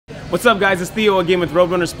What's up guys, it's Theo again with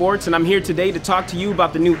Roadrunner Sports, and I'm here today to talk to you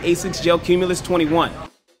about the new ASICS Gel Cumulus 21.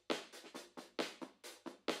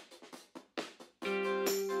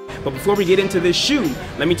 But before we get into this shoe,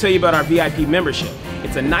 let me tell you about our VIP membership.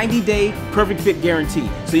 It's a 90-day perfect fit guarantee,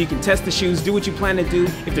 so you can test the shoes, do what you plan to do.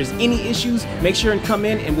 If there's any issues, make sure and come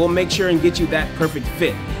in and we'll make sure and get you that perfect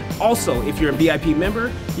fit. Also, if you're a VIP member,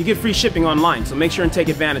 you get free shipping online, so make sure and take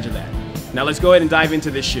advantage of that. Now let's go ahead and dive into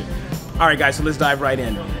this shoe. Alright guys, so let's dive right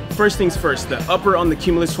in. First things first, the upper on the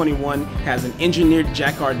Cumulus 21 has an engineered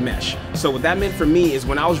jacquard mesh. So what that meant for me is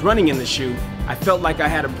when I was running in the shoe, I felt like I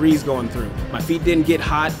had a breeze going through. My feet didn't get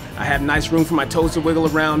hot, I had nice room for my toes to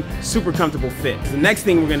wiggle around, super comfortable fit. The next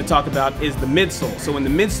thing we're going to talk about is the midsole. So in the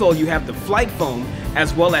midsole you have the FlyteFoam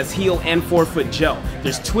as well as heel and forefoot gel.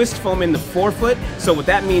 There's twist foam in the forefoot, so what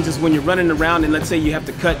that means is when you're running around and let's say you have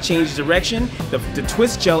to change direction, the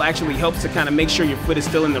twist gel actually helps to kind of make sure your foot is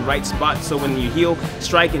still in the right spot, so when you heel,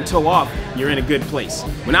 strike, and toe off, you're in a good place.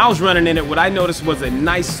 When I was running in it, what I noticed was a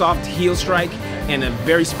nice soft heel strike and a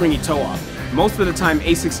very springy toe off. Most of the time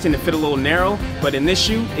ASICS tend to fit a little narrow, but in this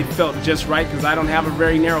shoe it felt just right because I don't have a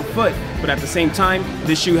very narrow foot, but at the same time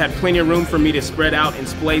this shoe had plenty of room for me to spread out and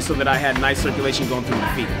splay so that I had nice circulation going through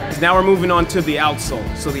my feet. So now we're moving on to the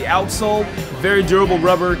outsole. So the outsole, very durable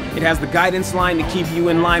rubber. It has the guidance line to keep you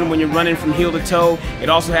in line when you're running from heel to toe. It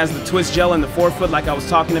also has the twist gel in the forefoot like I was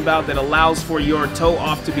talking about that allows for your toe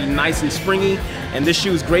off to be nice and springy, and this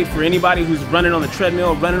shoe is great for anybody who's running on the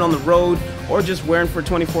treadmill, running on the road, or just wearing for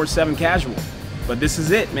 24/7 casual. But this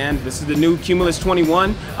is it, man. This is the new Cumulus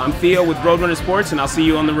 21. I'm Theo with Roadrunner Sports, and I'll see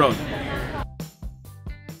you on the road.